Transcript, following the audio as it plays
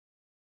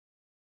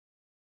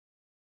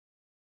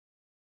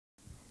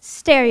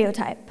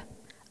Stereotype,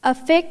 a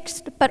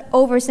fixed but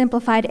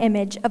oversimplified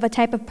image of a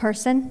type of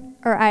person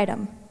or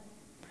item.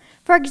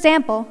 For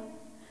example,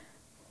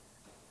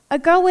 a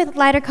girl with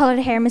lighter colored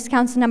hair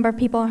miscounts the number of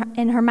people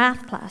in her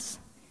math class.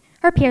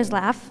 Her peers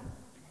laugh.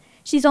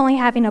 She's only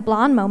having a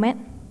blonde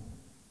moment.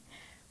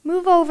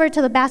 Move over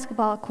to the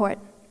basketball court,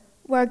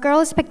 where a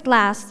girl is picked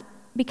last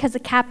because the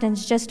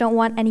captains just don't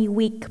want any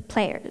weak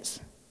players.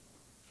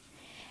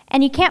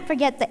 And you can't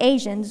forget the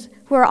Asians,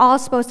 who are all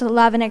supposed to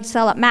love and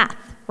excel at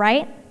math,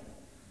 right?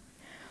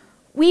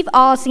 We've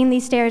all seen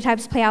these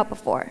stereotypes play out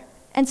before,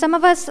 and some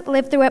of us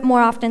live through it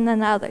more often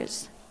than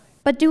others.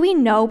 But do we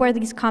know where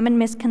these common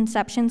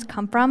misconceptions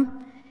come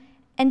from?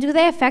 And do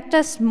they affect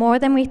us more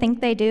than we think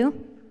they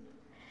do?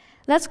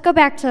 Let's go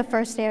back to the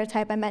first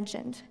stereotype I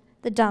mentioned,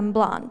 the dumb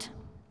blonde.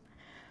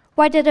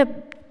 Why did a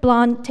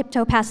blonde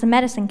tiptoe past the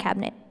medicine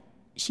cabinet?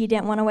 She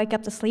didn't want to wake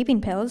up the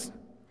sleeping pills.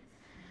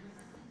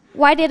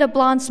 Why did a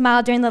blonde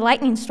smile during the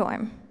lightning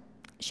storm?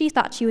 She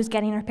thought she was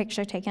getting her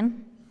picture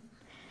taken.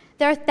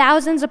 There are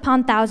thousands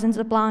upon thousands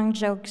of blonde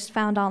jokes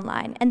found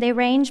online, and they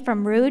range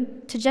from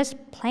rude to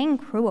just plain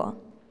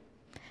cruel.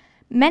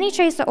 Many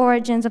trace the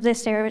origins of this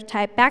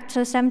stereotype back to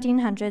the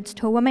 1700s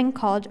to a woman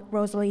called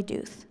Rosalie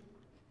Duth.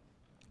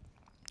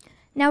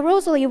 Now,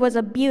 Rosalie was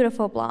a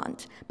beautiful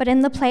blonde, but in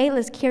the play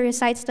Les Curieux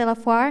Sights de la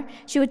Foire,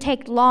 she would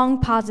take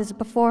long pauses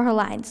before her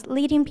lines,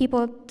 leading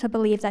people to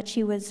believe that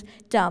she was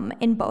dumb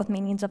in both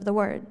meanings of the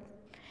word.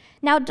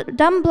 Now,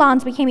 dumb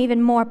blondes became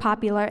even more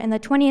popular in the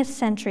 20th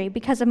century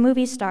because of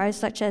movie stars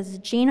such as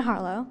Jean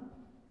Harlow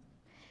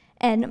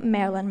and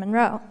Marilyn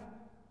Monroe.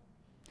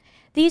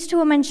 These two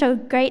women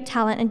showed great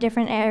talent in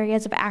different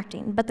areas of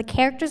acting, but the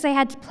characters they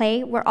had to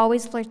play were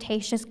always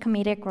flirtatious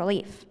comedic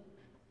relief.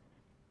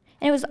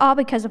 And it was all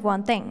because of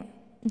one thing,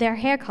 their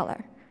hair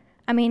color.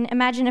 I mean,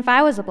 imagine if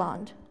I was a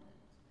blonde.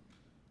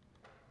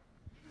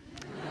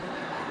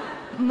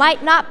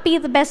 Might not be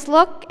the best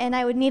look, and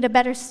I would need a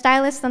better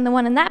stylist than the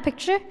one in that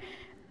picture,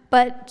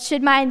 but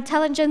should my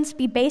intelligence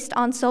be based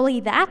on solely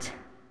that?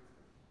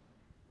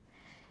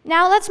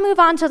 Now let's move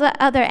on to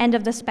the other end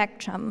of the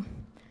spectrum.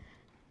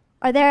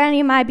 Are there any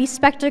of my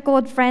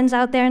bespectacled friends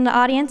out there in the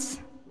audience?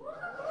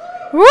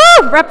 Woo!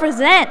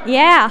 Represent,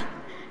 yeah.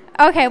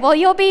 Okay, well,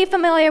 you'll be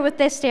familiar with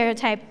this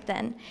stereotype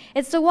then.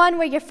 It's the one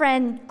where your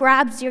friend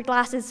grabs your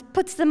glasses,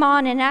 puts them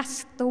on, and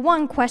asks the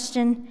one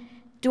question,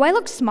 do I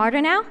look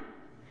smarter now?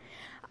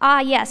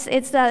 Yes,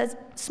 it's the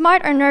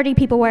smart or nerdy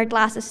people wear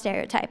glasses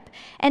stereotype.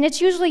 And it's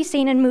usually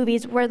seen in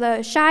movies where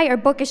the shy or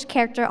bookish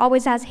character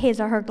always has his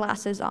or her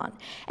glasses on.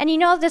 And you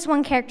know this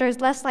one character is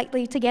less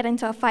likely to get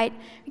into a fight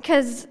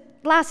because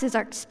glasses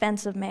are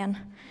expensive, man.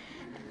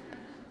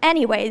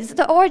 Anyways,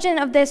 the origin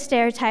of this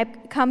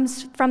stereotype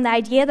comes from the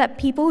idea that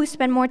people who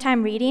spend more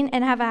time reading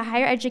and have a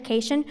higher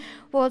education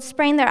will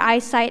sprain their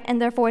eyesight and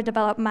therefore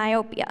develop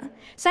myopia.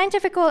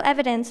 Scientific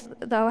evidence,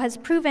 though, has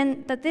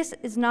proven that this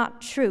is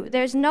not true.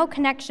 There's no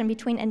connection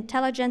between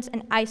intelligence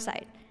and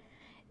eyesight.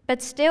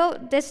 But still,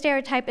 this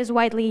stereotype is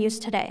widely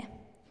used today.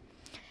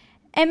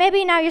 And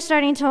maybe now you're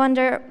starting to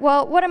wonder,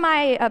 well, what am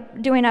I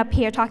doing up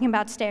here talking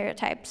about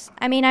stereotypes?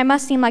 I mean, I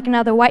must seem like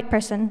another white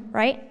person,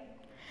 right?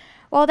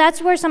 Well,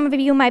 that's where some of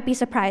you might be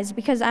surprised,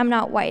 because I'm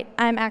not white.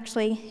 I'm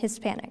actually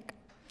Hispanic.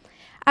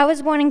 I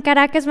was born in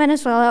Caracas,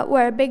 Venezuela,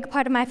 where a big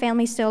part of my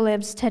family still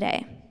lives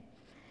today.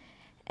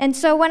 And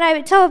so when I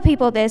tell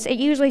people this, it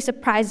usually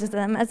surprises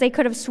them, as they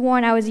could have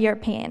sworn I was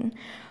European.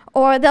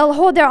 Or they'll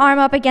hold their arm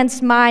up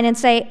against mine and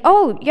say,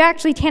 oh, you're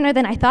actually tanner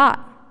than I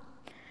thought.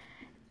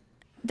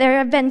 There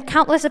have been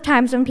countless of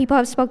times when people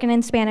have spoken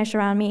in Spanish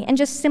around me and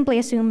just simply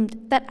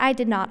assumed that I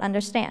did not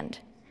understand.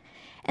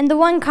 And the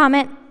one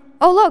comment,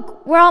 oh,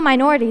 look, we're all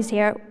minorities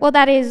here. Well,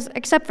 that is,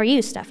 except for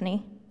you,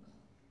 Stephanie.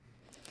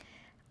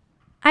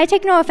 I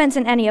take no offense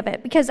in any of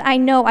it, because I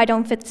know I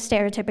don't fit the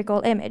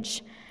stereotypical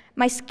image.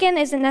 My skin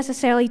isn't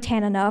necessarily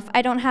tan enough,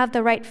 I don't have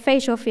the right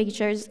facial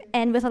features,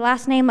 and with a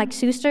last name like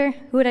Suster,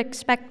 who would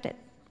expect it?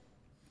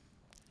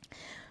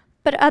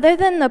 But other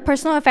than the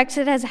personal effects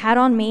it has had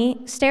on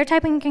me,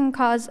 stereotyping can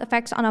cause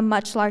effects on a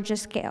much larger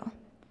scale.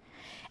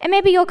 And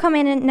maybe you'll come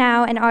in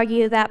now and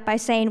argue that by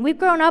saying, we've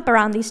grown up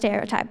around these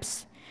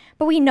stereotypes,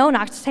 but we know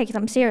not to take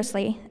them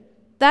seriously.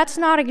 That's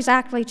not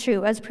exactly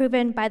true, as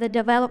proven by the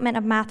development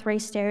of math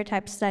race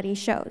stereotype study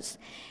shows.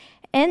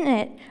 In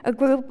it, a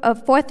group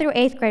of 4th through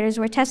 8th graders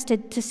were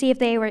tested to see if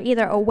they were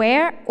either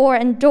aware or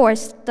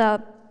endorsed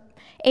the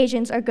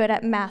Asians are good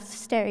at math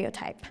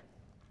stereotype.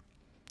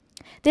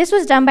 This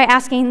was done by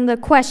asking the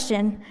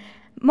question,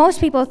 most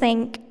people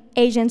think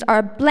Asians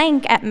are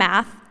blank at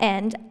math,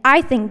 and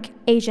I think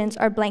Asians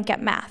are blank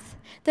at math.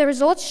 The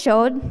results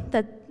showed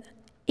that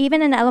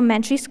even in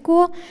elementary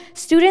school,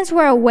 students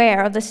were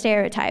aware of the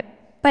stereotype,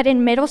 but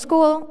in middle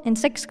school, in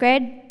 6th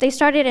grade, they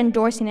started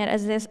endorsing it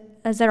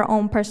as their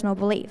own personal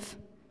belief.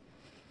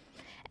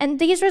 And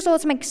these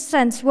results make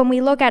sense when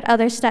we look at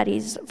other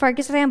studies. For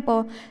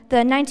example,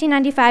 the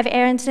 1995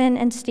 Aronson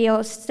and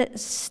Steele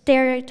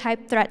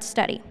stereotype threat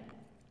study.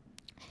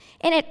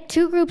 In it,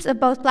 2 groups of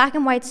both black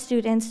and white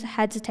students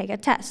had to take a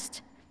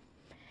test.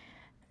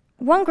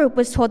 One group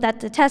was told that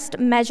the test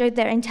measured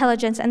their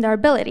intelligence and their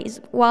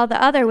abilities, while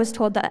the other was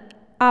told the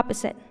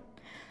opposite.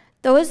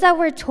 Those that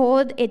were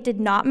told it did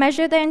not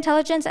measure their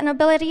intelligence and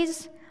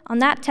abilities, on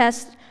that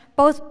test,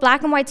 both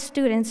black and white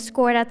students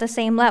scored at the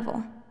same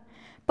level.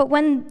 But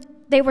when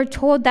they were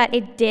told that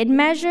it did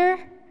measure,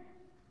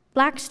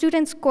 black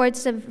students scored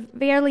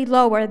severely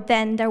lower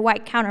than their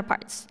white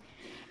counterparts.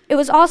 It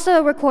was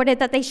also recorded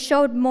that they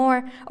showed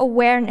more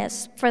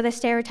awareness for the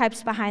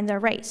stereotypes behind their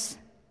race.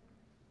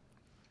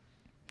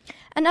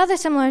 Another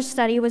similar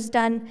study was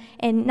done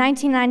in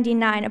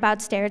 1999 about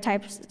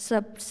stereotype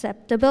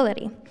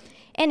susceptibility.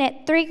 In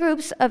it, 3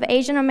 groups of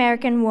Asian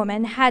American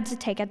women had to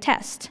take a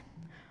test.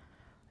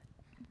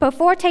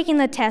 Before taking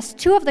the test,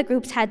 2 of the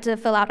groups had to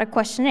fill out a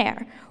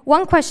questionnaire.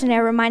 One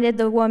questionnaire reminded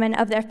the woman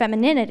of their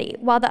femininity,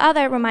 while the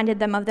other reminded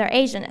them of their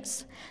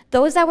Asianness.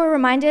 Those that were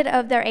reminded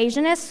of their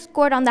Asianness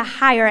scored on the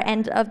higher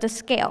end of the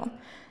scale.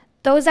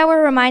 Those that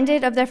were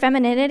reminded of their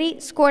femininity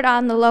scored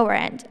on the lower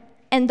end.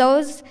 And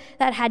those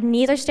that had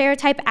neither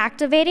stereotype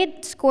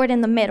activated scored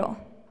in the middle.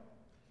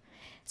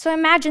 So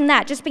imagine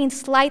that, just being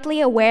slightly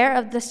aware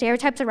of the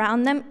stereotypes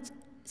around them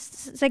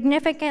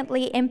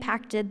significantly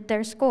impacted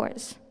their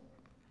scores.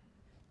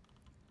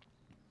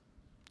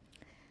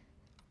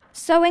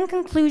 So in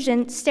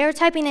conclusion,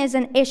 stereotyping is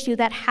an issue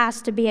that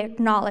has to be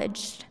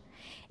acknowledged.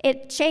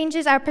 It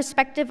changes our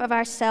perspective of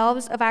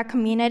ourselves, of our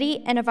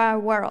community, and of our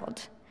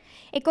world.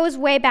 It goes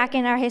way back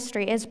in our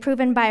history, as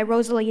proven by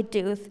Rosalie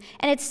Duth,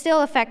 and it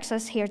still affects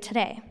us here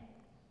today.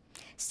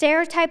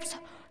 Stereotypes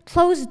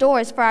close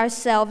doors for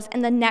ourselves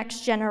and the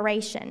next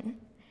generation.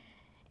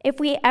 If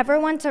we ever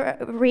want to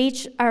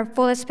reach our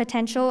fullest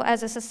potential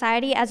as a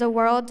society, as a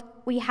world,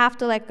 we have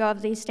to let go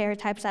of these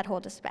stereotypes that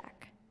hold us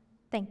back.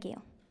 Thank you.